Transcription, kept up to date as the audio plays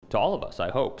to all of us, I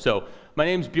hope. So my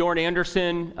name's Bjorn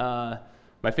Anderson.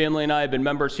 My family and I have been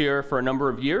members here for a number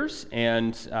of years,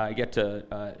 and I get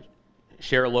to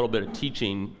share a little bit of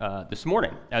teaching this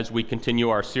morning as we continue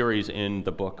our series in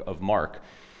the book of Mark.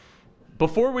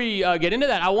 Before we get into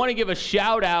that, I want to give a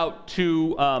shout out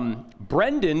to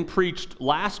Brendan preached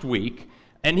last week,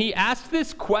 and he asked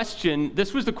this question.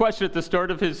 This was the question at the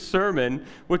start of his sermon,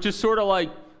 which is sort of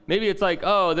like, maybe it's like,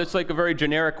 oh, that's like a very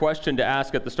generic question to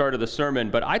ask at the start of the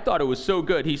sermon, but I thought it was so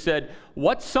good. He said,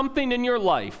 what's something in your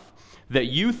life that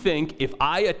you think if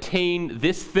I attain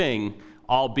this thing,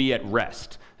 I'll be at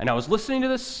rest? And I was listening to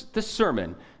this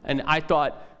sermon, and I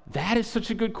thought, that is such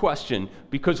a good question,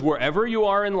 because wherever you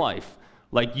are in life,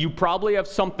 like you probably have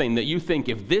something that you think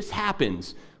if this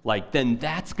happens, like then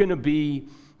that's going to be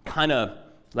kind of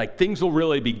like things will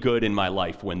really be good in my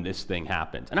life when this thing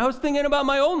happens. And I was thinking about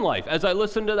my own life as I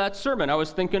listened to that sermon.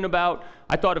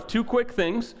 I thought of two quick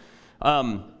things.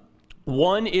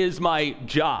 One is my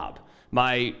job,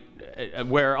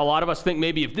 where a lot of us think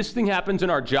maybe if this thing happens in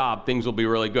our job, things will be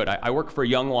really good. I work for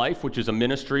Young Life, which is a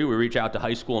ministry. We reach out to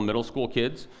high school and middle school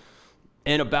kids.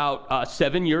 And about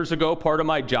 7 years ago, part of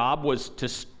my job was to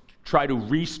try to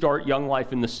restart Young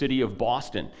Life in the city of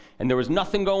Boston. And there was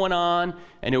nothing going on,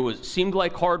 and it seemed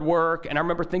like hard work. And I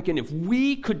remember thinking, if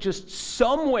we could just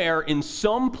somewhere in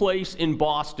some place in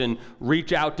Boston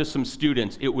reach out to some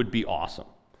students, it would be awesome.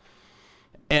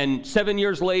 And 7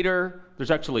 years later,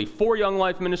 there's actually 4 Young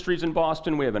Life ministries in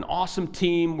Boston. We have an awesome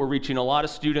team. We're reaching a lot of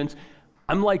students.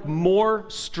 I'm like more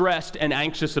stressed and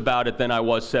anxious about it than I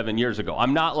was 7 years ago.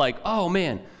 I'm not like, oh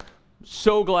man,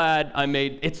 so glad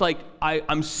it's like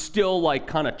I'm still like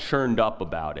kind of churned up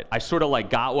about it. I sort of like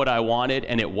got what I wanted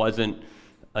and it wasn't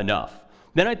enough.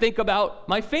 Then I think about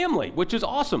my family, which is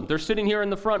awesome. They're sitting here in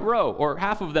the front row, or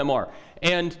half of them are.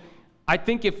 And I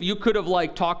think if you could have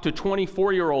like talked to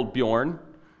 24-year-old Bjorn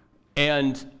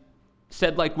and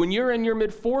said like, when you're in your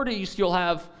mid-40s,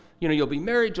 you'll be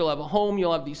married, you'll have a home,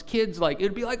 you'll have these kids, like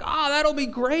it'd be like, that'll be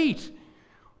great.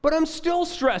 But I'm still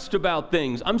stressed about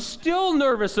things. I'm still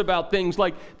nervous about things.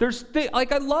 Like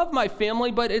I love my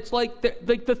family, but it's like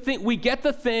the thing, we get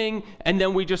the thing and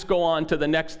then we just go on to the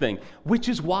next thing, which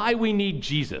is why we need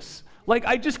Jesus. Like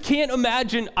I just can't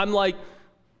imagine. I'm like,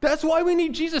 that's why we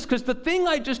need Jesus, because the thing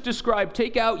I just described,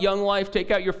 take out Young Life,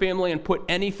 take out your family and put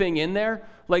anything in there,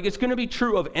 like it's going to be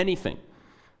true of anything.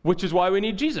 Which is why we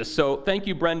need Jesus. So thank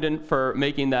you, Brendan, for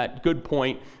making that good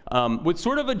point with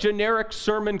sort of a generic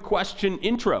sermon question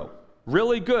intro.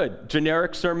 Really good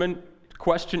generic sermon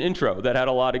question intro that had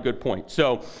a lot of good points.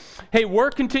 So, hey,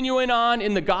 we're continuing on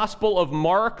in the Gospel of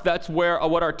Mark. That's where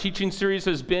what our teaching series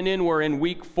has been in. We're in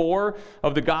week 4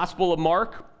 of the Gospel of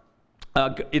Mark.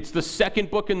 It's the second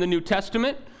book in the New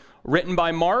Testament, written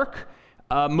by Mark.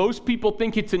 Most people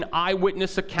think it's an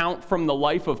eyewitness account from the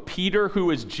life of Peter,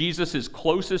 who is Jesus'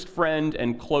 closest friend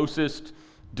and closest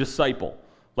disciple.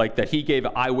 Like that he gave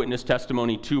eyewitness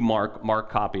testimony to Mark. Mark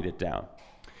copied it down.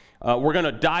 We're going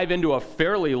to dive into a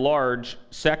fairly large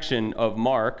section of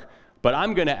Mark, but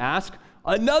I'm going to ask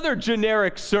another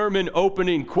generic sermon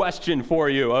opening question for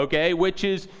you, okay? Which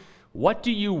is, what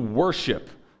do you worship?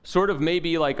 Sort of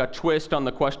maybe like a twist on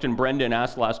the question Brendan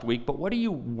asked last week, but what do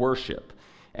you worship?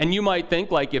 And you might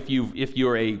think, like, if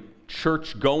you're a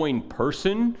church-going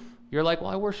person, you're like, well,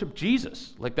 I worship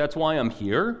Jesus. Like, that's why I'm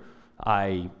here.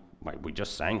 We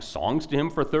just sang songs to him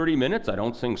for 30 minutes. I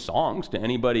don't sing songs to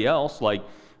anybody else. Like,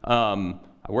 I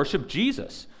worship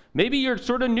Jesus. Maybe you're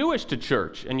sort of newish to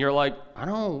church, and you're like, I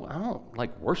don't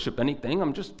like worship anything.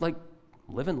 I'm just like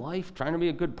living life, trying to be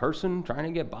a good person, trying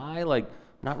to get by, like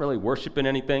not really worshiping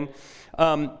anything.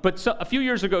 But a few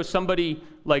years ago,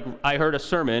 I heard a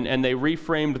sermon, and they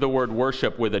reframed the word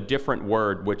worship with a different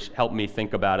word, which helped me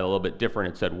think about it a little bit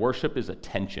different. It said, worship is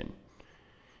attention.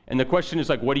 And the question is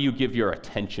like, what do you give your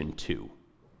attention to?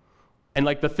 And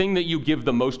like the thing that you give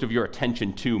the most of your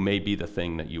attention to may be the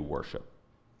thing that you worship.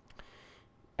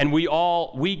 And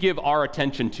we give our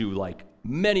attention to like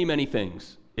many, many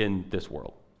things in this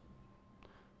world.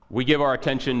 We give our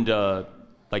attention to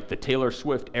like the Taylor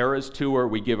Swift Eras Tour.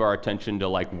 We give our attention to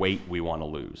like weight we want to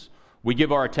lose. We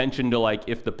give our attention to like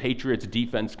if the Patriots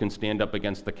defense can stand up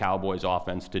against the Cowboys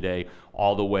offense today,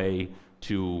 all the way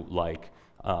to like,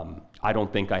 I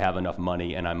don't think I have enough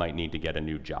money and I might need to get a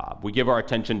new job. We give our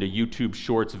attention to YouTube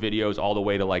shorts videos all the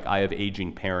way to like I have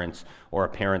aging parents or a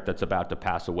parent that's about to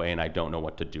pass away and I don't know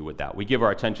what to do with that. We give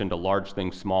our attention to large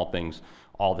things, small things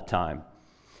all the time.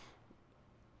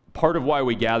 Part of why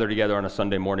we gather together on a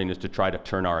Sunday morning is to try to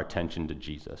turn our attention to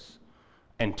Jesus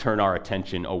and turn our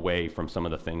attention away from some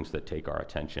of the things that take our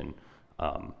attention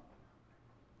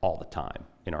all the time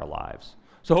in our lives.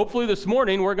 So hopefully this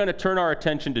morning we're going to turn our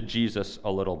attention to Jesus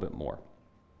a little bit more.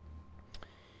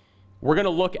 We're going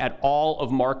to look at all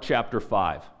of Mark chapter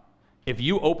 5. If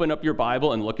you open up your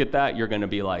Bible and look at that, you're going to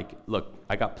be like, look,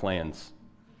 I got plans,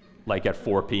 like at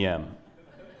 4 p.m.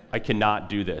 I cannot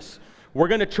do this. We're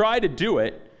going to try to do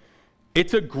it.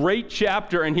 It's a great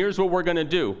chapter, and here's what we're going to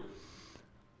do.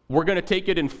 We're going to take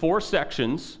it in 4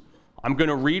 sections. I'm going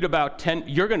to read about 10.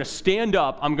 You're going to stand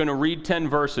up. I'm going to read 10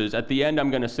 verses. At the end,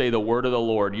 I'm going to say the word of the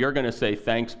Lord. You're going to say,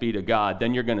 thanks be to God.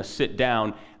 Then you're going to sit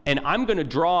down, and I'm going to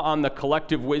draw on the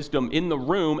collective wisdom in the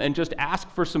room and just ask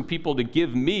for some people to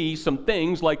give me some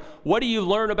things like, what do you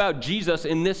learn about Jesus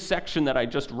in this section that I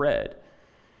just read?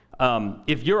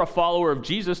 If you're a follower of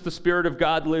Jesus, the Spirit of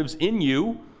God lives in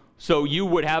you, so you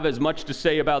would have as much to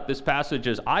say about this passage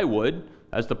as I would,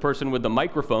 as the person with the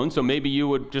microphone. So maybe you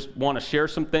would just want to share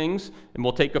some things, and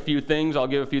we'll take a few things, I'll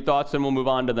give a few thoughts, and we'll move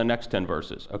on to the next 10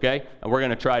 verses, okay? And we're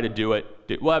going to try to do it.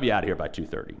 We'll have you out of here by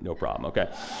 2:30, no problem, okay?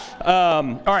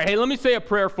 All right, hey, let me say a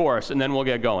prayer for us, and then we'll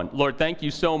get going. Lord, thank you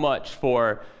so much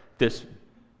for this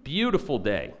beautiful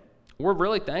day. We're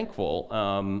really thankful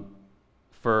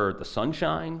for the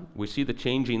sunshine. We see the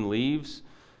changing leaves.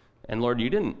 And Lord, you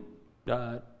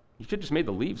should just made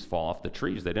the leaves fall off the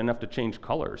trees. They didn't have to change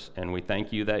colors. And we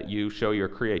thank you that you show your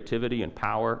creativity and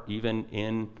power even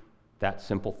in that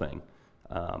simple thing.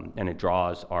 And it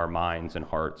draws our minds and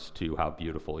hearts to how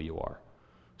beautiful you are.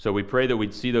 So we pray that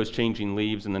we'd see those changing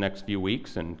leaves in the next few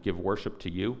weeks and give worship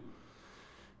to you.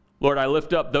 Lord, I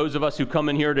lift up those of us who come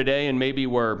in here today and maybe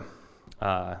we're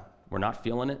not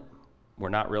feeling it. We're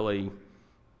not really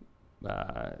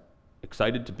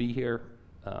excited to be here.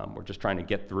 We're just trying to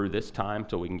get through this time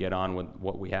till we can get on with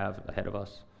what we have ahead of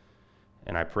us.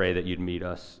 And I pray that you'd meet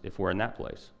us if we're in that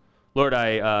place. Lord,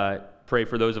 I pray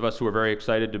for those of us who are very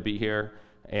excited to be here.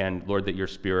 And Lord, that your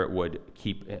Spirit would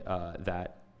keep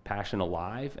that passion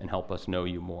alive and help us know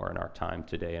you more in our time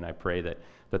today. And I pray that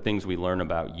the things we learn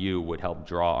about you would help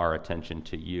draw our attention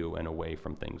to you and away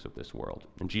from things of this world.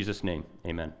 In Jesus' name,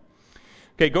 amen.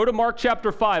 Okay, go to Mark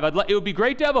chapter 5. It would be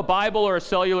great to have a Bible or a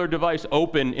cellular device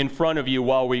open in front of you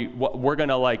while we're going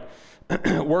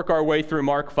to work our way through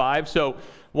Mark 5. So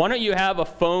why don't you have a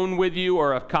phone with you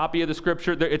or a copy of the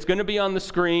scripture? It's going to be on the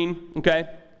screen, okay?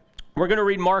 We're going to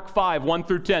read Mark 5, 1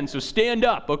 through 10. So stand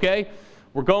up, okay?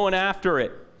 We're going after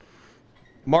it.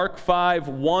 Mark 5,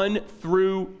 1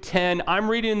 through 10. I'm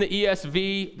reading the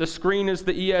ESV. The screen is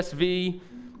the ESV.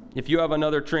 If you have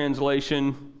another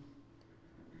translation,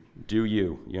 do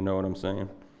you? You know what I'm saying?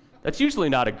 That's usually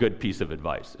not a good piece of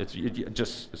advice. It's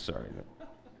just, sorry,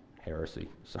 heresy,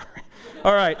 sorry.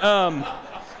 All right,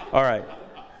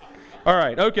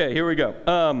 okay, here we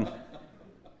go.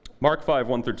 Mark 5,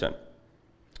 1 through 10.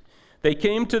 They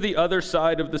came to the other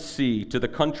side of the sea, to the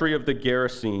country of the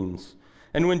Gerasenes.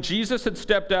 And when Jesus had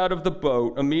stepped out of the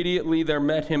boat, immediately there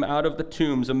met him out of the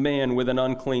tombs a man with an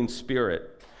unclean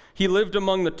spirit. He lived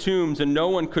among the tombs, and no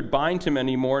one could bind him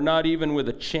anymore, not even with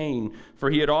a chain, for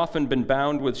he had often been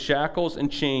bound with shackles and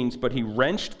chains, but he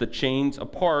wrenched the chains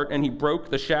apart, and he broke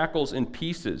the shackles in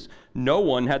pieces. No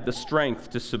one had the strength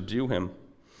to subdue him.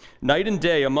 Night and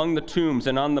day among the tombs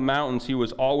and on the mountains he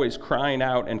was always crying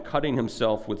out and cutting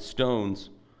himself with stones.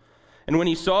 And when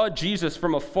he saw Jesus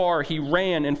from afar, he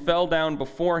ran and fell down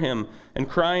before him, and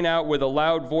crying out with a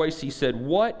loud voice, he said,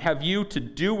 "What have you to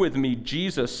do with me,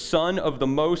 Jesus, Son of the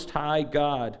Most High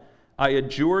God? I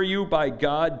adjure you by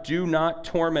God, do not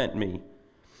torment me."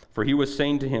 For he was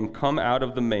saying to him, "Come out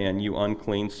of the man, you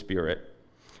unclean spirit."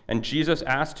 And Jesus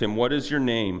asked him, "What is your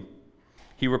name?"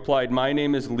 He replied, "My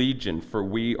name is Legion, for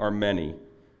we are many."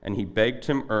 And he begged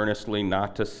him earnestly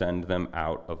not to send them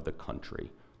out of the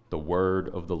country. The word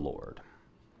of the Lord.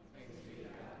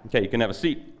 Okay, you can have a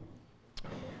seat.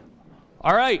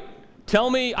 All right, tell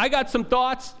me, I got some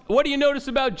thoughts. What do you notice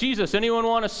about Jesus? Anyone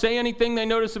want to say anything they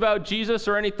notice about Jesus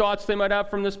or any thoughts they might have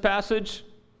from this passage?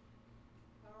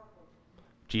 Powerful.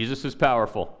 Jesus is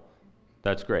powerful.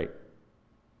 That's great.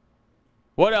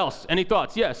 What else? Any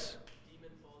thoughts? Yes?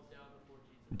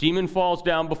 Demon falls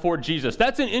down before Jesus.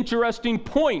 That's an interesting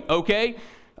point, okay?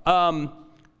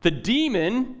 The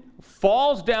demon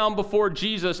falls down before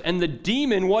Jesus, and the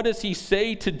demon, what does he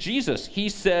say to Jesus? He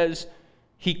says,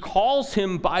 he calls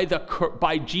him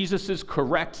by Jesus'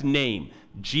 correct name,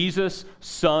 Jesus,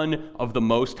 Son of the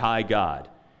Most High God.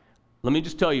 Let me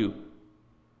just tell you,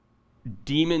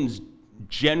 demons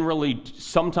generally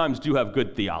sometimes do have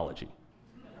good theology.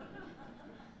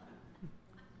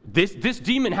 This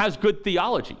demon has good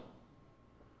theology.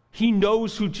 He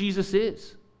knows who Jesus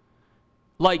is.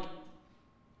 Like,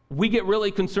 we get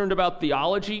really concerned about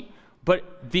theology,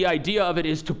 But the idea of it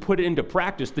is to put it into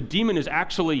practice. The demon is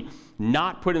actually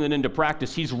not putting it into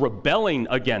practice. He's rebelling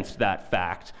against that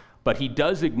fact, but he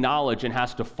does acknowledge and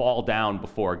has to fall down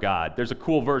before God. There's a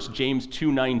cool verse, James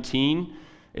 2:19.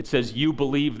 It says, "You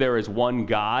believe there is one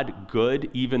God,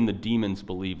 good. Even the demons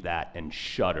believe that and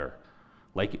shudder."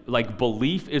 Like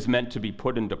belief is meant to be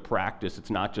put into practice. It's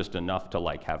not just enough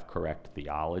to have correct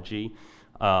theology.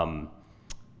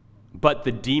 But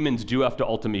the demons do have to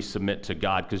ultimately submit to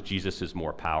God because Jesus is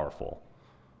more powerful.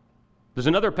 There's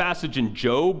another passage in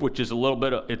Job, which is a little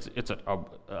bit, it's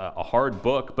a hard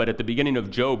book, but at the beginning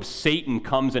of Job, Satan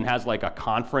comes and has a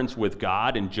conference with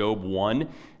God in Job 1,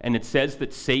 and it says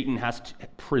that Satan has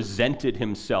presented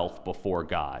himself before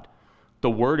God. The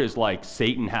word is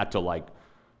Satan had to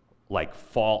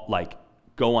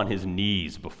go on his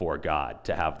knees before God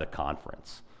to have the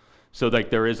conference. So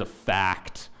there is a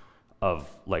fact of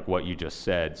what you just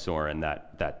said, Soren,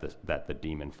 that the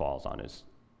demon falls on his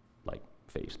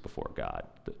face before God.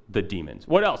 The demons.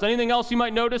 What else? Anything else you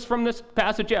might notice from this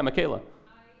passage? Yeah, Michaela. I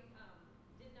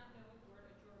did not know what the word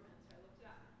adjure meant, so I looked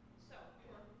it up.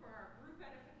 So for our group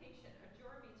edification,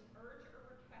 adjure means urge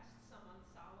or request someone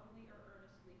solemnly or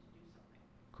earnestly to do something.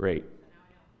 Great. So now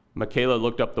I know. Michaela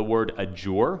looked up the word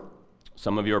adjure.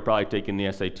 Some of you are probably taking the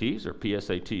SATs or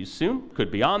PSATs soon.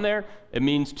 Could be on there. It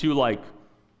means to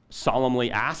solemnly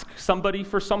ask somebody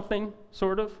for something,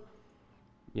 sort of.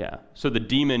 Yeah. So the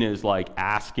demon is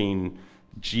asking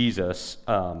Jesus,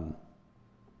 what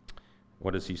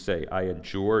does he say? I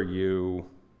adjure you.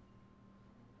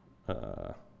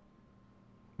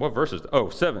 What verse is that? Oh,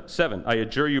 7. I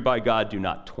adjure you by God, do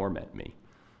not torment me.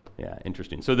 Yeah,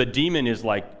 interesting. So the demon is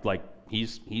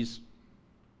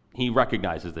he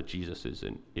recognizes that Jesus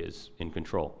is in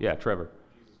control. Yeah, Trevor.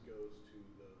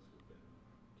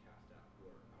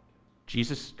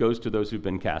 Jesus goes to those who've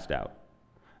been cast out.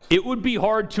 It would be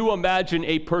hard to imagine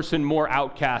a person more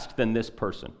outcast than this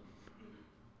person.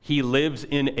 He lives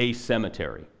in a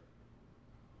cemetery.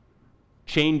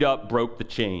 Chained up, broke the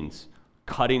chains,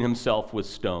 cutting himself with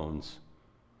stones.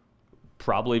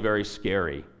 Probably very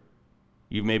scary.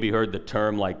 You've maybe heard the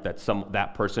term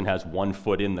that person has 1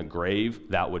 foot in the grave.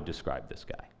 That would describe this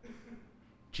guy.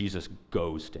 Jesus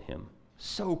goes to him.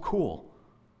 So cool.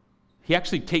 He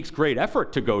actually takes great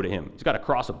effort to go to him. He's got to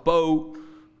cross a boat.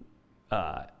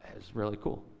 It's really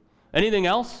cool. Anything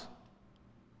else?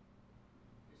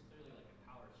 There's clearly a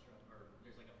power struggle, or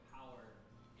there's a power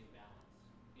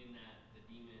imbalance in that the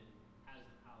demon has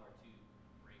the power to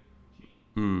break the chains.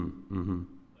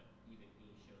 But even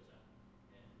he shows up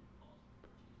and calls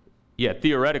for Jesus. Yeah,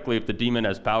 theoretically, if the demon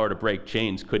has power to break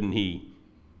chains, couldn't he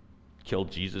kill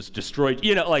Jesus, destroy,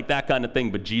 that kind of thing?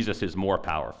 But Jesus is more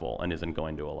powerful and isn't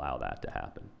going to allow that to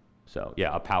happen. So,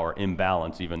 yeah, a power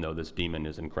imbalance, even though this demon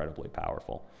is incredibly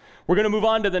powerful. We're going to move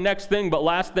on to the next thing, but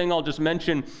last thing I'll just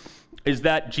mention is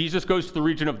that Jesus goes to the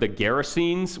region of the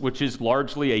Gerasenes, which is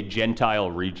largely a Gentile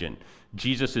region.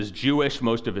 Jesus is Jewish.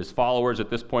 Most of his followers at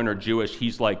this point are Jewish.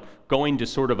 He's going to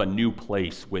sort of a new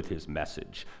place with his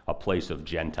message, a place of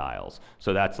Gentiles.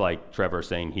 So that's Trevor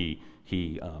saying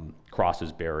he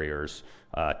crosses barriers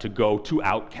to go to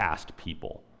outcast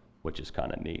people, which is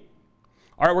kind of neat.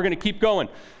 All right, we're going to keep going.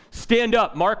 Stand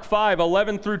up, Mark 5,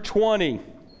 11 through 20.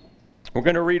 We're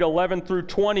going to read 11 through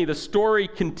 20. The story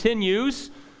continues.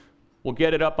 We'll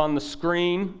get it up on the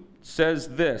screen. It says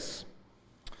this.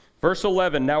 Verse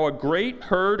 11, now a great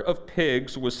herd of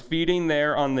pigs was feeding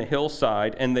there on the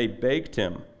hillside, and they begged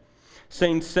him,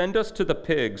 saying, send us to the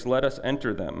pigs, let us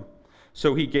enter them.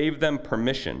 So he gave them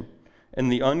permission. And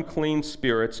the unclean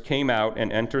spirits came out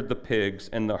and entered the pigs,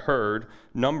 and the herd,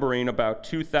 numbering about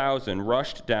 2,000,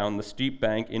 rushed down the steep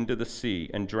bank into the sea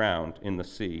and drowned in the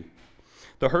sea.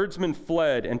 The herdsmen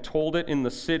fled and told it in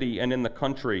the city and in the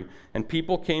country, and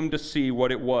people came to see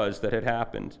what it was that had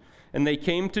happened. And they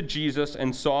came to Jesus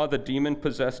and saw the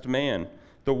demon-possessed man,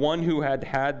 the one who had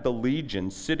had the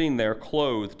legion, sitting there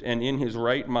clothed and in his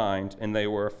right mind, and they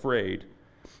were afraid.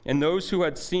 And those who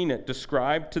had seen it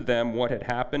described to them what had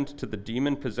happened to the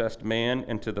demon-possessed man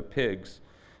and to the pigs,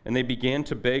 and they began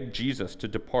to beg Jesus to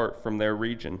depart from their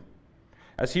region.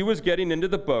 As he was getting into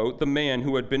the boat, the man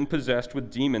who had been possessed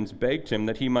with demons begged him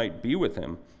that he might be with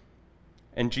him.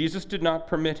 And Jesus did not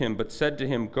permit him, but said to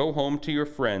him, go home to your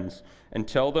friends and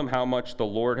tell them how much the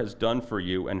Lord has done for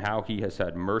you and how he has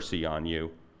had mercy on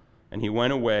you. And he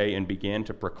went away and began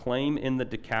to proclaim in the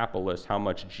Decapolis how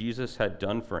much Jesus had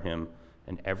done for him,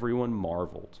 and everyone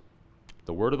marveled.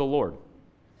 The word of the Lord.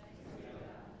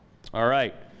 All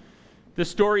right. The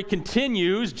story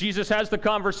continues. Jesus has the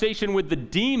conversation with the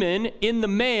demon in the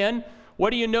man. What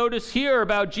do you notice here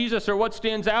about Jesus, or what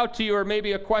stands out to you, or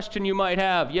maybe a question you might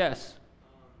have? Yes?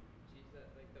 Jesus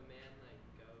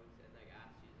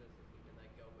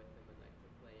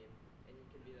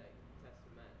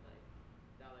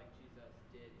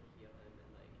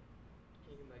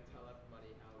he can like tell everybody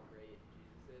how great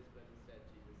Jesus is, but instead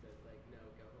Jesus says like, no,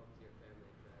 go home to your family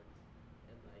and friends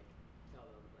and like tell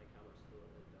them like how much the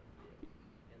Lord has done for you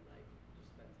and like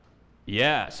just spend time with them.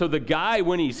 Yeah, so the guy,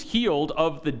 when he's healed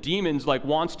of the demons, like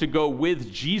wants to go with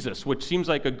Jesus, which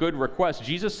seems like a good request.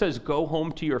 Jesus says, go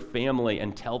home to your family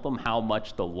and tell them how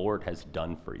much the Lord has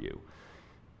done for you.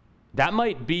 That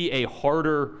might be a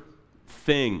harder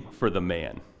thing for the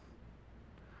man.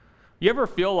 You ever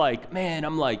feel like, man,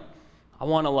 I'm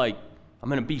going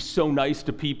to be so nice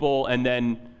to people, and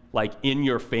then like in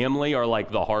your family are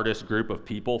like the hardest group of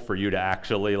people for you to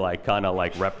actually like kind of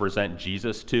like represent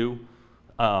Jesus to.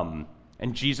 And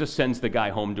Jesus sends the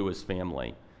guy home to his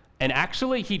family. And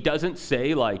actually he doesn't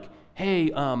say like,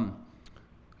 hey,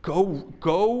 go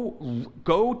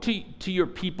to your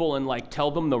people and like tell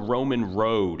them the Roman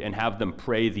road and have them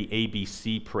pray the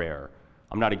ABC prayer.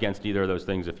 I'm not against either of those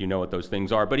things if you know what those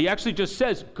things are, but he actually just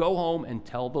says, go home and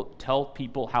tell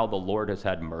people how the Lord has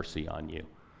had mercy on you.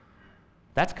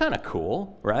 That's kind of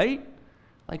cool, right?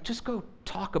 Like just go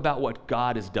talk about what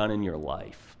God has done in your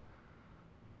life.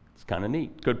 It's kind of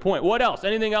neat. Good point. What else?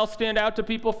 Anything else stand out to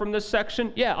people from this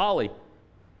section? Yeah, Ollie.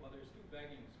 Well, there's two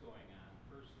beggings going on.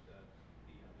 First, the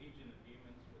legion of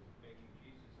demons was begging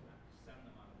Jesus not to send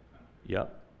them out of the country.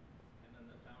 Yep. And then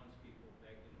the townspeople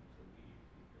begged him to leave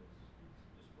because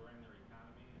it's destroying their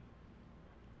economy, and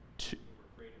they were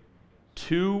afraid of him, I guess.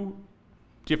 Two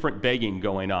different begging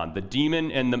going on. The demon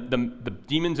and the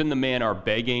demons and the man are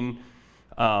begging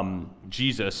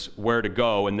Jesus where to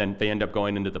go, and then they end up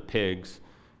going into the pigs.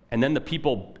 And then the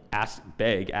people ask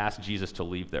Jesus to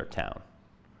leave their town.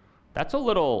 That's a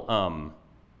little,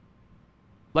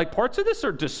 like parts of this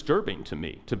are disturbing to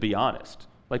me, to be honest.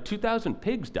 Like 2,000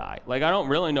 pigs die. Like I don't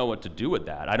really know what to do with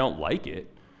that. I don't like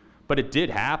it, but it did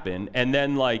happen. And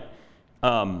then like,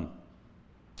 the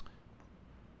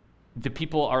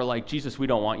people are like, Jesus, we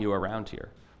don't want you around here.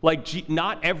 Like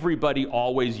not everybody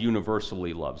always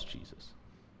universally loves Jesus.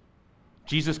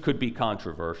 Jesus could be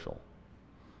controversial.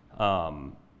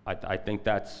 I think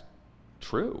that's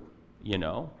true, you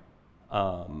know?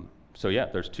 So yeah,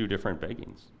 there's two different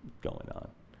beggings going on.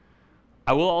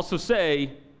 I will also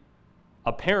say,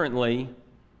 apparently,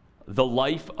 the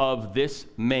life of this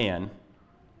man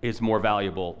is more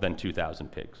valuable than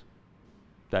 2,000 pigs.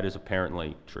 That is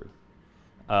apparently true.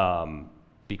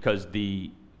 Because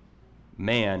the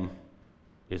man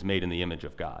is made in the image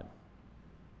of God.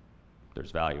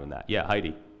 There's value in that. Yeah,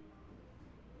 Heidi.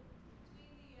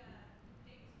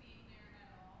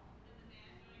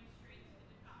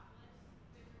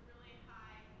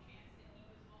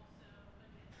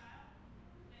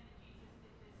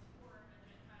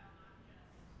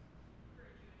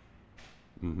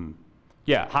 Mm-hmm.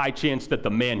 Yeah, high chance that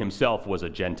the man himself was a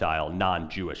Gentile,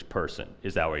 non-Jewish person.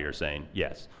 Is that what you're saying?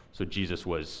 Yes. So Jesus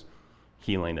was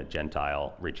healing a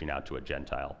Gentile, reaching out to a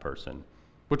Gentile person,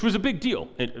 which was a big deal,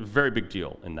 a very big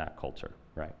deal in that culture,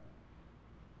 right?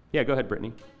 Yeah, go ahead, Brittany.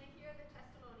 When they hear the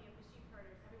testimony of the sheep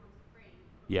herders, everyone's afraid.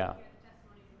 Yeah. When they hear the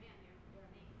testimony of the man,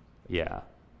 they're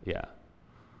amazed. Yeah.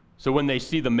 So when they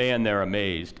see the man, they're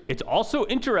amazed. It's also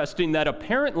interesting that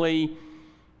apparently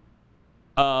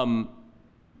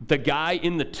the guy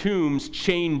in the tombs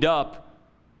chained up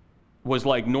was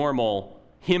like normal.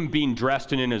 Him being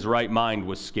dressed and in his right mind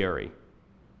was scary.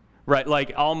 Right?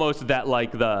 Like almost that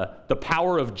like the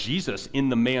power of Jesus in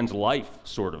the man's life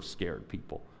sort of scared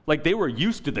people. Like they were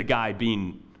used to the guy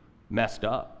being messed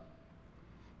up.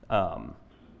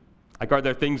 Like are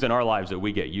there things in our lives that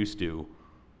we get used to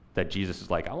that Jesus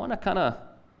is like, I want to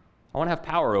have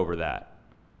power over that.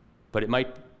 But it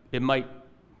might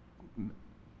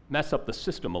mess up the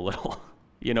system a little.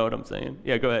 You know what I'm saying?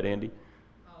 Yeah, go ahead, Andy.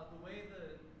 The way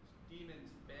the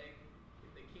demons beg,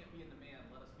 if they can't be in the man,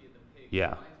 let us be in the pig.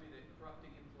 Yeah. It reminds me that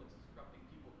corrupting influences, corrupting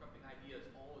people, corrupting ideas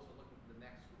always are looking for the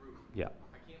next group. Yeah.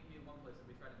 I can't be in one place if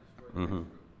we try to destroy the next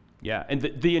group. Yeah, and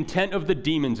the intent of the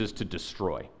demons is to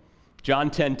destroy.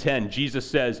 John 10:10, Jesus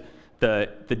says,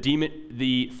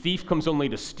 the thief comes only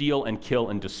to steal and kill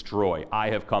and destroy. I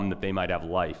have come that they might have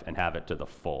life and have it to the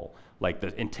full. Like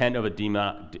the intent of a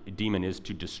demon is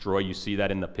to destroy. You see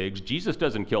that in the pigs. Jesus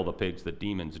doesn't kill the pigs, the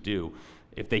demons do.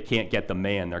 If they can't get the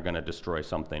man, they're going to destroy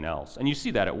something else. And you see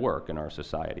that at work in our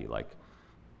society. Like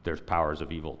there's powers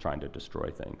of evil trying to destroy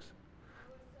things.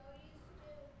 I was so used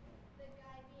to the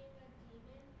guy being a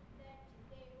demon that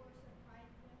they were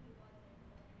surprised when he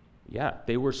wasn't. Yeah,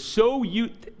 they were so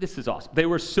this is awesome. They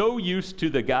were so used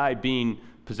to the guy being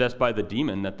possessed by the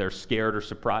demon that they're scared or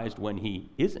surprised when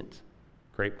he isn't.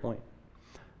 Great point.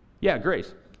 Yeah, Grace.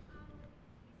 You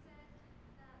said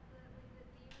that the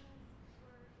demons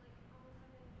were like almost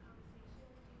having a conversation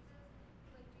with Jesus.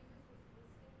 Like Jesus was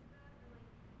listening to that and like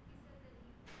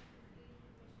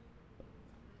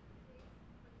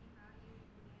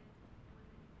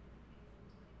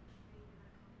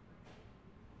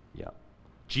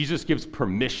Jesus gives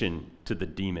permission to the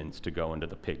demons to go into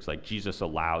the pigs. Like Jesus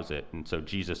allows it, and so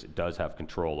Jesus does have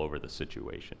control over the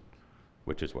situation,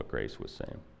 which is what Grace was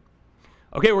saying.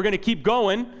 Okay, we're going to keep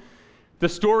going. The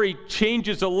story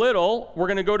changes a little. We're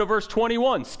going to go to verse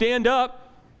 21. Stand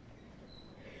up.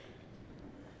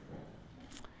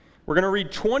 We're going to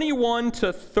read 21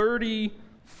 to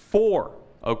 34,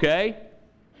 okay?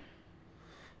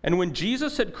 And when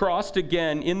Jesus had crossed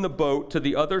again in the boat to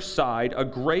the other side, a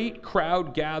great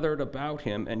crowd gathered about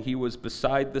him, and he was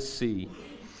beside the sea.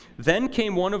 Then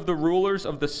came one of the rulers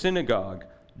of the synagogue,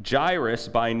 Jairus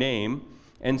by name,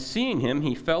 and seeing him,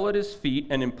 he fell at his feet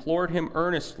and implored him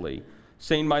earnestly,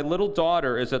 saying, "My little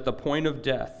daughter is at the point of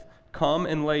death. Come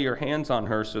and lay your hands on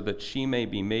her so that she may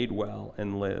be made well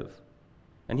and live."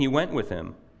 And he went with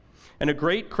him. And a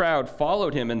great crowd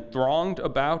followed him and thronged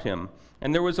about him.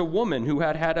 And there was a woman who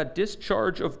had had a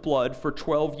discharge of blood for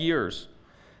 12 years,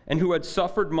 and who had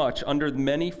suffered much under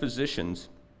many physicians,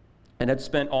 and had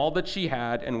spent all that she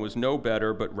had, and was no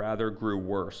better, but rather grew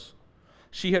worse.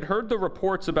 She had heard the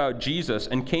reports about Jesus,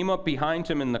 and came up behind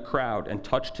him in the crowd, and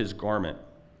touched his garment.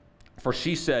 For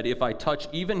she said, "If I touch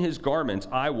even his garments,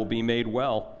 I will be made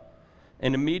well."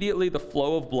 And immediately the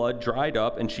flow of blood dried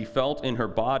up, and she felt in her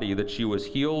body that she was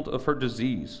healed of her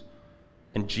disease.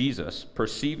 And Jesus,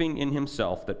 perceiving in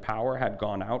himself that power had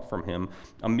gone out from him,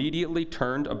 immediately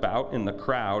turned about in the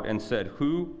crowd and said,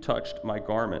 "Who touched my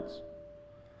garments?"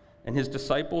 And his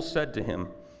disciples said to him,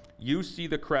 "You see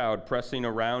the crowd pressing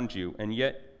around you, and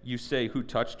yet you say, 'Who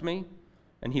touched me?'"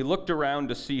 And he looked around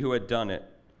to see who had done it.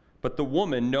 But the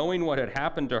woman, knowing what had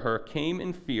happened to her, came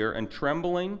in fear and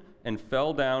trembling, and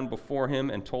fell down before him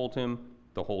and told him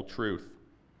the whole truth.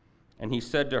 And he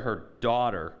said to her,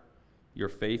 "Daughter, your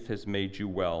faith has made you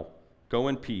well. Go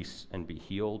in peace and be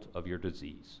healed of your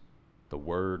disease." The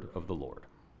word of the Lord.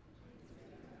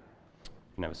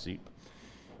 You can have a seat.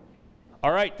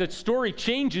 All right, the story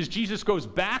changes. Jesus goes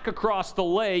back across the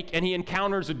lake, and he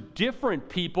encounters a different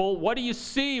people. What do you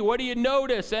see? What do you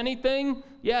notice? Anything?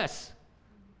 Yes.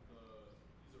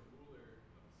 He's a ruler of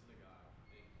the synagogue,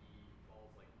 and he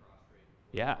falls like prostrate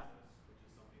before Yeah. Jesus,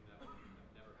 which is something that would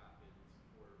have never happened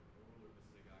for a ruler of the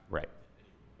synagogue. Right. To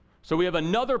anyone. So we have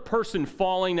another person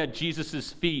falling at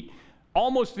Jesus' feet,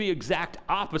 almost the exact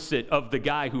opposite of the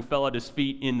guy who fell at his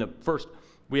feet in the first.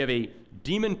 We have a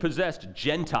demon-possessed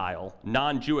Gentile,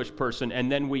 non-Jewish person,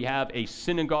 and then we have a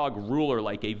synagogue ruler,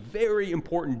 like a very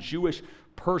important Jewish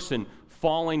person,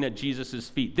 falling at Jesus'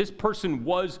 feet. This person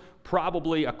was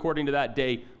probably, according to that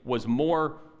day, was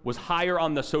higher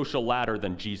on the social ladder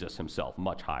than Jesus himself,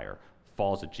 much higher.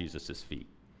 Falls at Jesus' feet.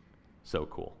 So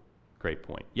cool. Great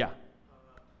point. Yeah.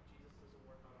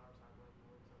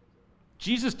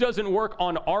 Jesus doesn't work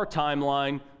on our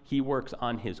timeline. He works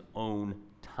on his own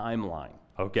timeline.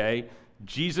 Okay?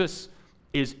 Jesus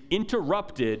is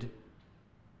interrupted.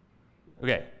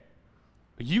 Okay.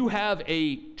 You have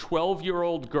a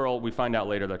 12-year-old girl. We find out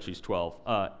later that she's 12.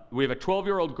 We have a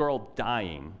 12-year-old girl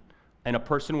dying, and a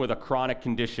person with a chronic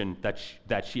condition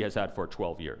that she has had for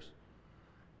 12 years.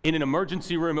 In an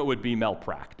emergency room, it would be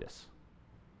malpractice.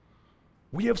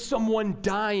 We have someone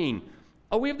dying.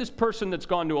 Oh, we have this person that's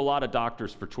gone to a lot of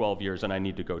doctors for 12 years, and I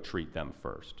need to go treat them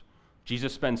first.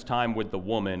 Jesus spends time with the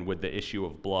woman with the issue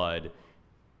of blood,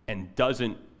 and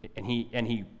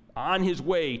he on his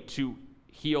way to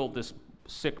heal this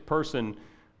sick person.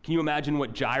 Can you imagine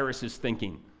what Jairus is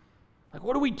thinking? Like,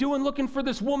 what are we doing looking for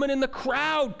this woman in the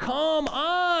crowd? Come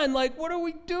on! Like, what are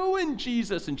we doing,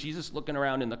 Jesus? And Jesus looking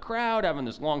around in the crowd, having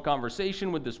this long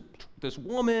conversation with this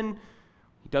woman.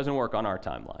 He doesn't work on our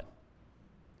timeline.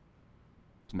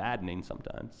 It's maddening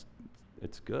sometimes.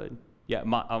 It's good. Yeah,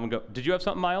 I'm gonna go. Did you have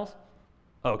something, Miles?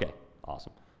 Oh, okay,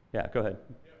 awesome. Yeah, go ahead.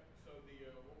 Yeah, so the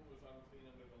woman was unclean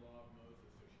under the law of Moses,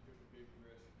 so she took a big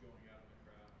risk going out in the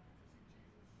crowd to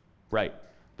see Jesus. Right.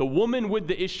 The woman with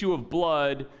the issue of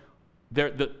blood,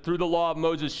 through the law of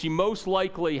Moses, she most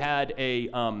likely had a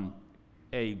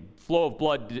flow of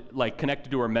blood like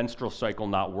connected to her menstrual cycle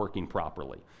not working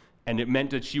properly. And it meant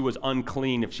that she was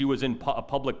unclean. If she was in a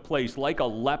public place, like a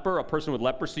leper, a person with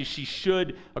leprosy, she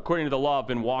should, according to the law, have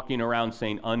been walking around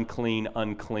saying, "Unclean,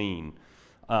 unclean."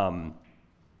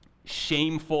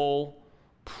 Shameful,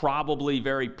 probably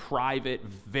very private,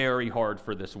 very hard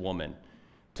for this woman.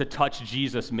 To touch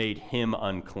Jesus made him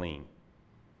unclean.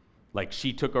 Like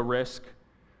she took a risk,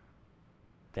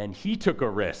 then he took a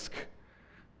risk.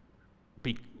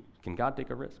 Can God take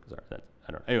a risk? Sorry,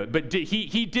 I don't know. Anyway, but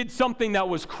he did something that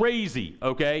was crazy,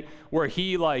 okay? Where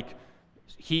he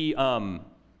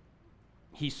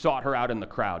sought her out in the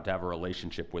crowd to have a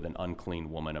relationship with an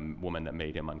unclean woman, a woman that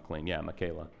made him unclean. Yeah,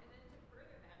 Michaela. And then to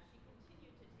further that, she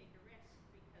continued to take a risk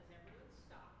because everyone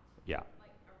stopped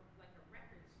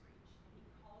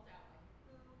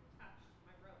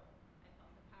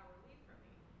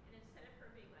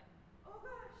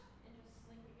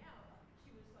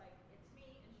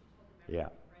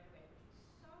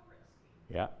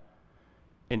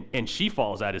And she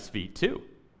falls at his feet too.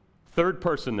 Third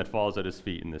person that falls at his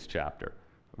feet in this chapter.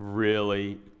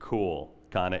 Really cool,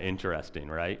 kind of interesting,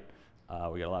 right?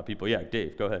 We got a lot of people. Yeah,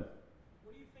 Dave, go ahead.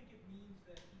 What do you think it means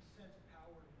that he sensed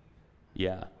power in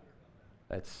leaving? Yeah,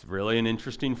 that's really an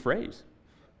interesting phrase,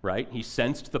 right? He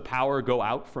sensed the power go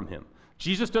out from him.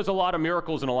 Jesus does a lot of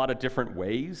miracles in a lot of different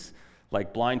ways.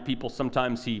 Like blind people,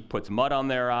 sometimes he puts mud on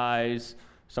their eyes,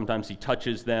 sometimes he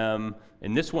touches them.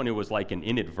 In this one, it was like an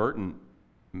inadvertent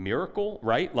miracle,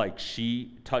 right? Like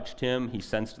she touched him, he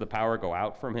sensed the power go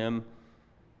out from him.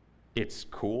 It's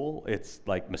cool, it's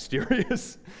like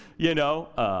mysterious,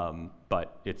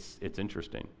 but it's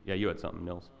interesting. Yeah, you had something,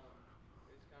 Nils.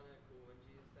 It was kind of cool when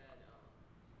Jesus said,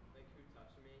 like, who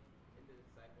touched me? And the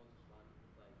disciples responded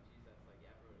with, like, Jesus, like,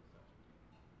 everyone's touching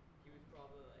you. He was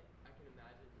probably, like, I can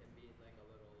imagine him being, like, a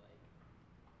little, like,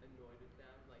 annoyed with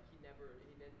them. Like, he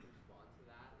didn't respond to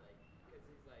that, like, because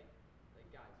he's like,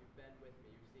 guys, you've been with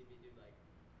me, you've seen me do, like,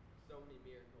 so many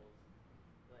miracles.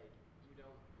 Like, you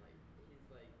don't, like, he's,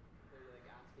 like, they're, like,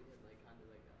 asking him, like, kind of,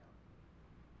 like,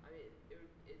 I mean,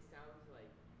 it sounds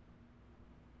like,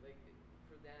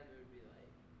 for them, it would be, like,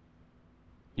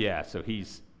 Yeah, so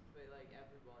he's, but, like,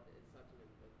 everyone is touching him,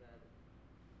 but then,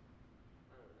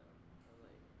 I don't know, I'm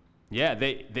like, yeah,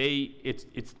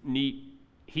 it's neat.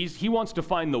 He wants to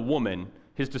find the woman.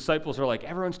 His disciples are like,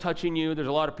 everyone's touching you, there's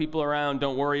a lot of people around,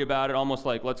 don't worry about it, almost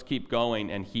like, let's keep going,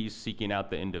 and he's seeking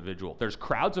out the individual. There's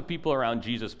crowds of people around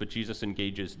Jesus, but Jesus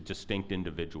engages distinct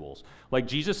individuals. Like,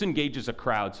 Jesus engages a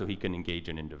crowd so he can engage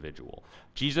an individual.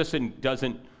 Jesus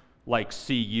doesn't, like,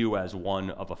 see you as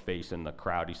one of a face in the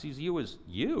crowd. He sees you as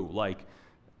you. Like,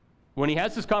 when he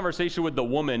has this conversation with the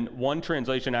woman, one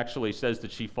translation actually says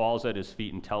that she falls at his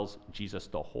feet and tells Jesus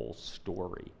the whole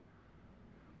story.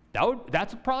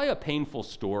 That's probably a painful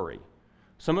story.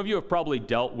 Some of you have probably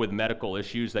dealt with medical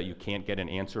issues that you can't get an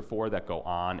answer for that go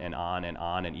on and on and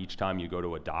on, and each time you go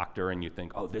to a doctor and you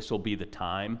think, oh, this will be the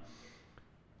time,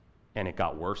 and it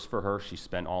got worse for her. She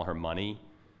spent all her money.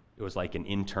 It was like an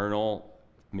internal,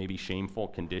 maybe shameful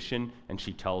condition, and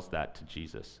she tells that to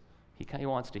Jesus. He kind of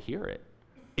wants to hear it.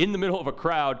 In the middle of a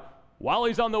crowd, while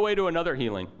he's on the way to another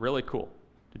healing. Really cool.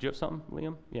 Did you have something,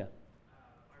 Liam? Yeah.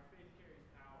 Our faith carries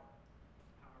power.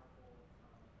 Powerful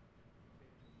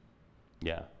faith.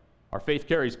 Yeah. Our faith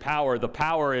carries power. The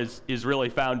power is really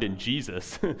found in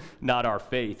Jesus, not our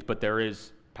faith, but there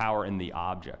is power in the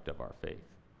object of our faith.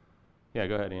 Yeah,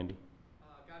 go ahead, Andy.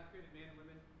 God created man and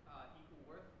women equal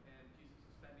worth, and Jesus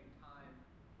is spending time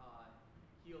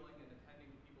healing and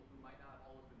attending to people who might not have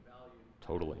always been valued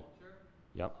Totally. in culture.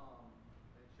 Yep.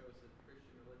 It shows that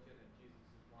Christian religion and Jesus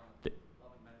is one of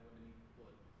loving men and women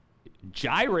equally.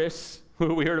 Jairus,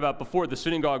 who we heard about before, the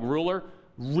synagogue ruler,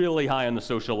 really high on the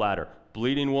social ladder.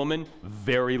 Bleeding woman,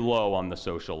 very low on the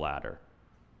social ladder.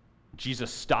 Jesus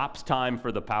stops time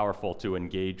for the powerful to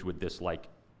engage with this, like,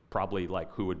 probably like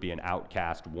who would be an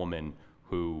outcast woman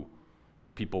who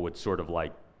people would sort of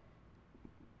like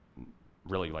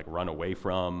really like run away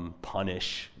from,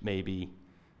 punish maybe.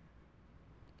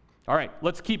 All right,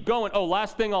 let's keep going. Oh,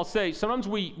 last thing I'll say, sometimes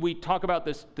we talk about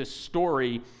this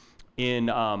story in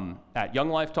at Young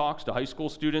Life Talks to high school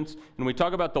students, and we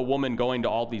talk about the woman going to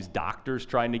all these doctors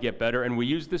trying to get better, and we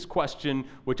use this question,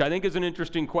 which I think is an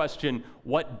interesting question: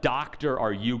 what doctor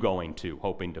are you going to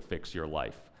hoping to fix your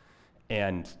life?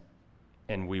 And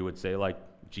we would say, like,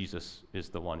 Jesus is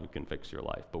the one who can fix your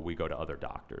life, but we go to other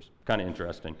doctors. Kind of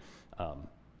interesting.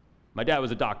 My dad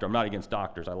was a doctor. I'm not against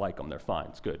doctors. I like them. They're fine.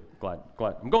 It's good. Glad.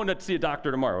 I'm going to see a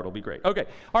doctor tomorrow. It'll be great. Okay.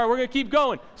 All right, we're going to keep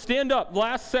going. Stand up.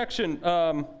 Last section.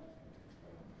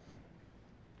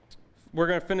 We're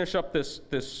going to finish up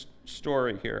this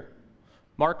story here.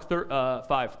 Mark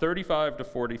 5, 35 to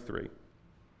 43.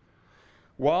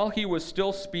 While he was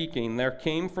still speaking, there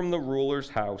came from the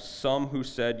ruler's house some who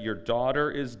said, "Your daughter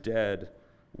is dead.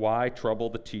 Why trouble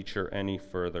the teacher any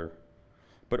further?"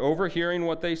 But overhearing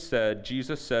what they said,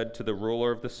 Jesus said to the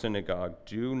ruler of the synagogue,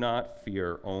 "Do not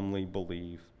fear, only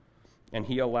believe." And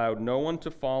he allowed no one to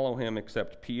follow him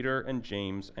except Peter and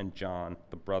James and John,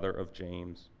 the brother of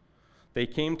James. They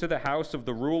came to the house of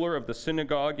the ruler of the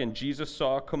synagogue, and Jesus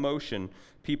saw a commotion,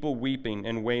 people weeping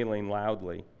and wailing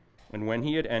loudly. And when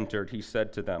he had entered, he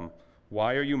said to them,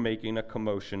 "Why are you making a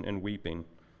commotion and weeping?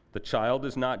 The child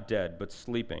is not dead, but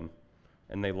sleeping."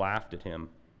 And they laughed at him.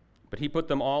 But he put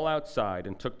them all outside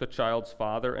and took the child's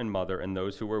father and mother and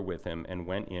those who were with him and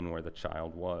went in where the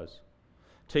child was.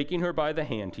 Taking her by the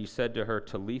hand, he said to her,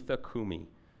 "Talitha kumi,"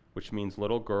 which means,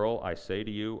 "Little girl, I say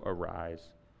to you,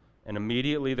 arise." And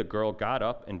immediately the girl got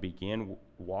up and began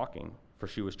walking, for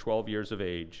she was 12 years of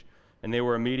age. And they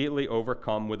were immediately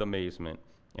overcome with amazement.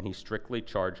 And he strictly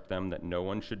charged them that no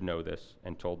one should know this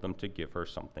and told them to give her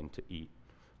something to eat.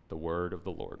 The word of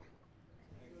the Lord.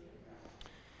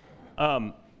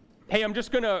 Hey, I'm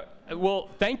just going to,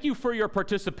 thank you for your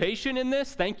participation in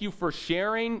this. Thank you for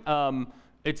sharing.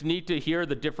 It's neat to hear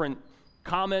the different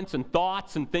comments and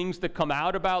thoughts and things that come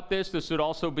out about this. This would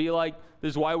also be like,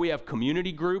 this is why we have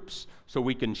community groups, so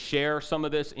we can share some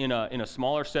of this in a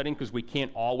smaller setting, because we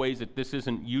can't always, this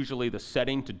isn't usually the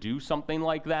setting to do something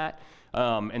like that.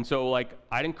 And so,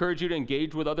 I'd encourage you to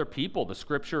engage with other people. The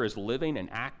scripture is living and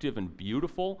active and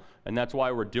beautiful, and that's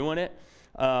why we're doing it.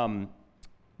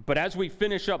 But as we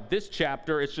finish up this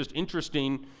chapter, it's just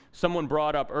interesting. Someone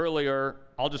brought up earlier,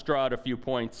 I'll just draw out a few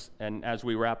points, and as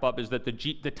we wrap up, is that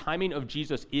the timing of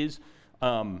Jesus is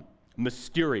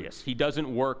mysterious. He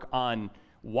doesn't work on,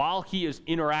 while he is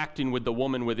interacting with the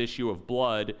woman with issue of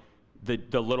blood,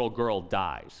 the little girl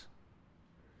dies.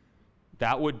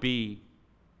 That would be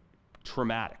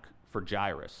traumatic for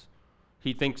Jairus.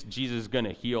 He thinks Jesus is going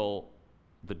to heal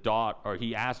the daughter, or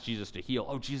he asks Jesus to heal.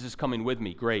 Oh, Jesus is coming with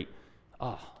me. Great.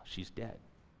 Oh, she's dead.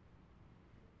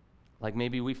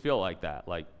 Maybe we feel like that.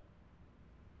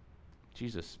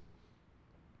 Jesus,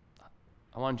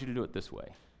 I wanted you to do it this way.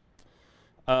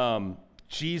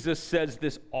 Jesus says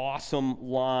this awesome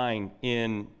line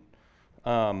in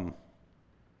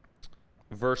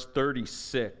verse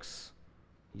 36.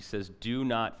 He says, "Do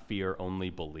not fear, only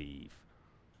believe."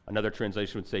 Another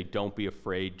translation would say, "Don't be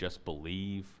afraid, just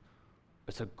believe."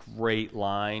 It's a great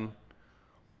line.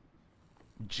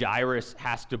 Jairus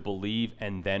has to believe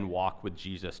and then walk with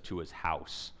Jesus to his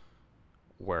house,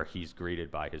 where he's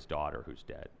greeted by his daughter who's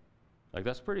dead.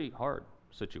 That's a pretty hard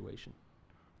situation.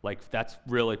 That's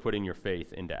really putting your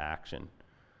faith into action.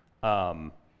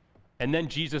 And then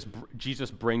Jesus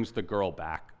brings the girl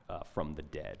back from the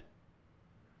dead.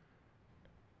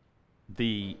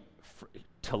 The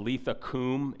Talitha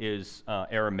cum is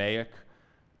Aramaic.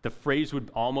 The phrase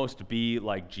would almost be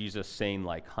like Jesus saying,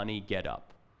 honey, get up.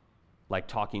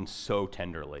 Talking so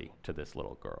tenderly to this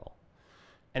little girl.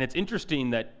 And it's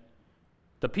interesting that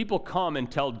the people come and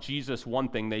tell Jesus one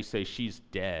thing. They say she's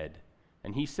dead,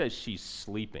 and he says she's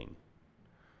sleeping.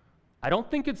 I don't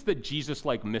think it's that Jesus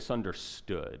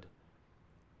misunderstood,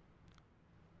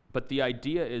 but the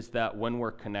idea is that when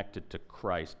we're connected to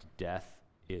Christ, death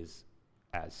is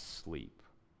as sleep,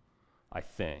 I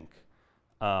think.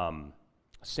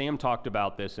 Sam talked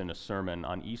about this in a sermon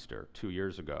on Easter 2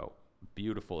 years ago.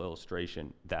 Beautiful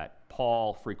illustration that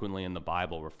Paul frequently in the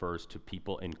Bible refers to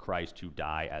people in Christ who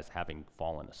die as having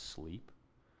fallen asleep.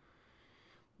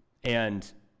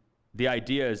 And the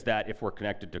idea is that if we're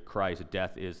connected to Christ,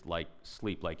 death is like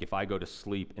sleep. If I go to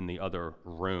sleep in the other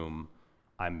room,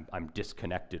 I'm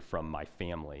disconnected from my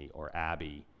family or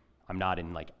Abby. I'm not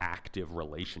in active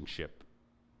relationship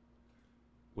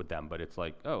with them, but it's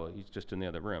oh, he's just in the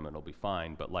other room, it'll be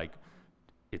fine. But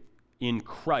in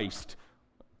Christ,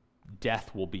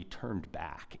 death will be turned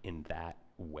back in that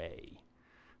way.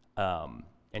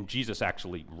 And Jesus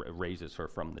actually raises her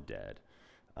from the dead,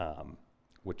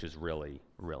 which is really,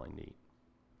 really neat.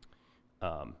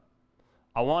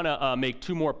 I want to make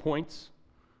 2 more points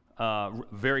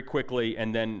very quickly,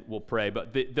 and then we'll pray.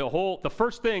 But the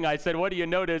first thing I said, what do you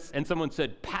notice? And someone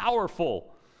said,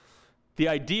 powerful. The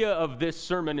idea of this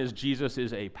sermon is Jesus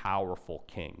is a powerful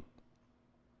king.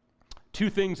 2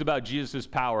 things about Jesus'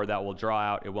 power that we'll draw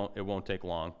out, it won't take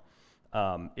long,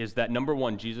 is that number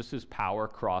 1, Jesus' power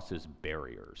crosses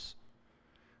barriers.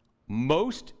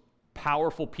 Most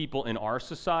powerful people in our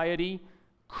society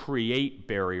create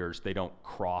barriers, they don't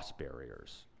cross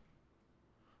barriers.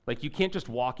 You can't just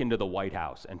walk into the White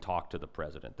House and talk to the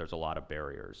president. There's a lot of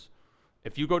barriers.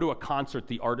 If you go to a concert,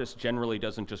 the artist generally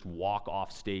doesn't just walk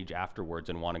off stage afterwards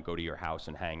and want to go to your house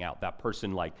and hang out. That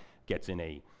person gets in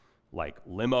a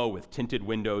limo with tinted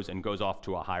windows and goes off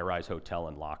to a high-rise hotel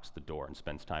and locks the door and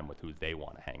spends time with who they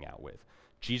want to hang out with.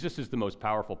 Jesus is the most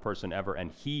powerful person ever,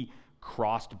 and he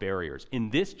crossed barriers. In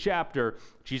this chapter,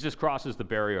 Jesus crosses the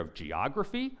barrier of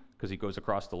geography, because he goes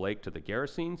across the lake to the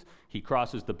Gerasenes. He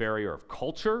crosses the barrier of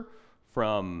culture,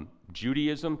 from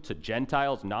Judaism to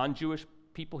Gentiles, non-Jewish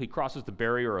people. He crosses the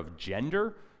barrier of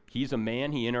gender. He's a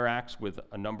man. He interacts with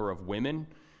a number of women.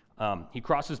 He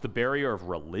crosses the barrier of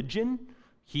religion.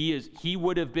 He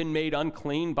would have been made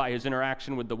unclean by his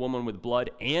interaction with the woman with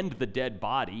blood and the dead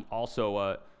body.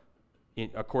 Also,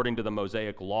 according to the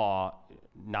Mosaic law,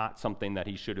 not something that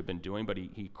he should have been doing, but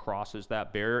he crosses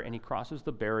that barrier, and he crosses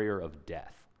the barrier of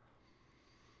death.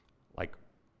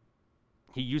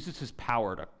 He uses his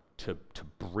power to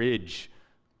bridge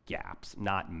gaps,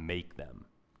 not make them.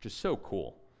 Just so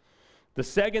cool. The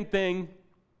second thing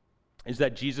is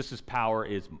that Jesus' power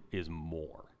is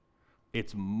more.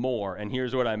 It's more, and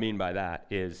here's what I mean by that,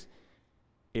 is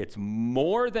it's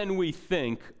more than we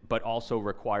think, but also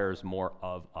requires more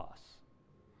of us.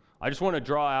 I just want to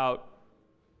draw out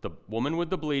the woman with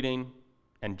the bleeding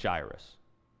and Jairus.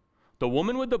 The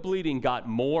woman with the bleeding got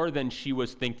more than she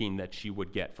was thinking that she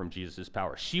would get from Jesus'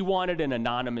 power. She wanted an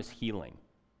anonymous healing.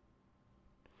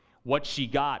 What she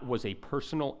got was a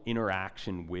personal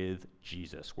interaction with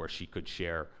Jesus where she could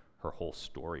share her whole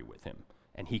story with him.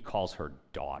 And he calls her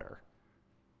daughter.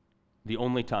 The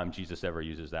only time Jesus ever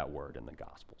uses that word in the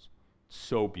Gospels.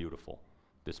 So beautiful.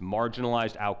 This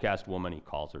marginalized, outcast woman, he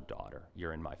calls her daughter.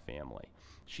 You're in my family.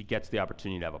 She gets the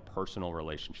opportunity to have a personal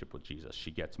relationship with Jesus. She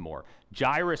gets more.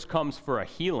 Jairus comes for a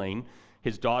healing.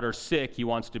 His daughter's sick. He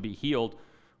wants to be healed.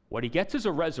 What he gets is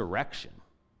a resurrection.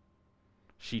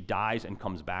 She dies and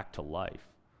comes back to life.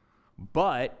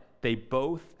 But they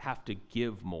both have to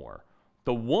give more.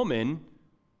 The woman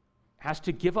has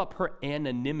to give up her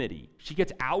anonymity. She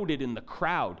gets outed in the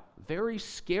crowd. Very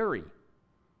scary.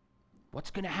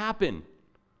 What's going to happen?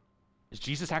 Is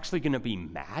Jesus actually going to be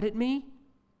mad at me?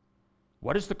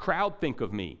 What does the crowd think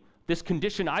of me? This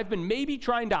condition I've been maybe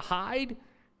trying to hide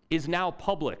is now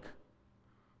public.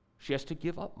 She has to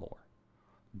give up more.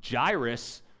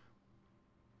 Jairus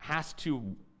has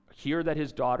to hear that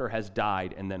his daughter has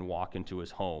died and then walk into his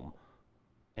home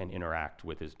and interact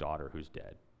with his daughter who's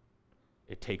dead.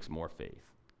 It takes more faith.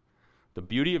 The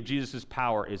beauty of Jesus'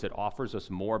 power is it offers us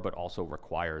more, but also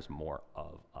requires more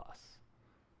of us.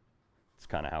 It's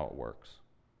kind of how it works.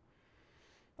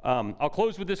 I'll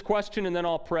close with this question and then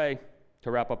I'll pray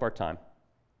to wrap up our time.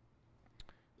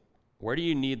 Where do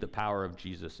you need the power of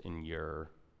Jesus in your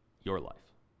life?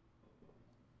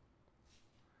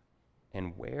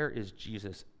 And where is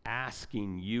Jesus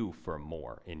asking you for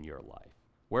more in your life?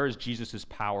 Where is Jesus'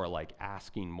 power like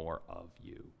asking more of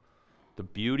you? The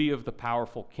beauty of the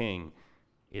powerful King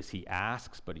is he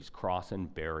asks, but he's crossing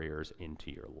barriers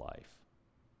into your life.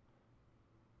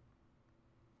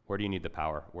 Where do you need the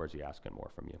power? Where is he asking more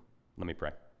from you? Let me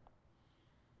pray.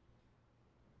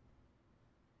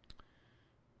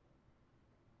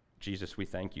 Jesus, we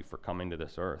thank you for coming to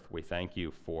this earth. We thank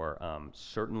you for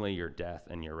certainly your death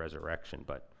and your resurrection,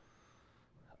 but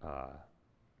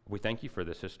we thank you for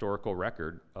this historical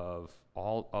record of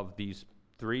all of these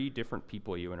 3 different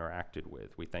people you interacted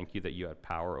with. We thank you that you had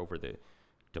power over the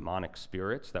demonic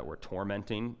spirits that were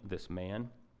tormenting this man.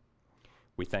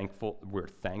 We're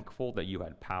thankful that you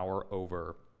had power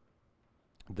over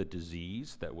the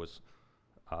disease that was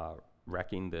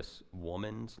wrecking this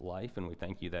woman's life, and we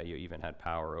thank you that you even had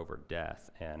power over death.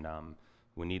 And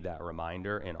we need that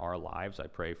reminder in our lives. I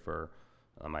pray for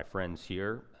my friends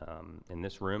here in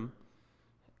this room.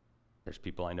 There's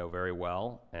people I know very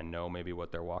well and know maybe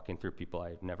what they're walking through, people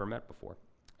I've never met before.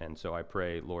 And so I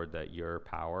pray, Lord, that your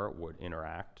power would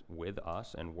interact with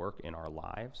us and work in our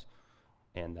lives,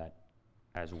 and that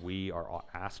as we are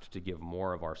asked to give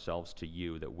more of ourselves to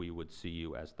you, that we would see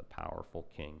you as the powerful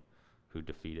King who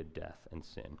defeated death and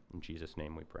sin. In Jesus'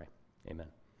 name we pray. Amen.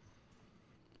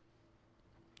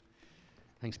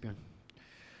 Thanks, Bjorn.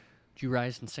 Would you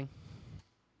rise and sing?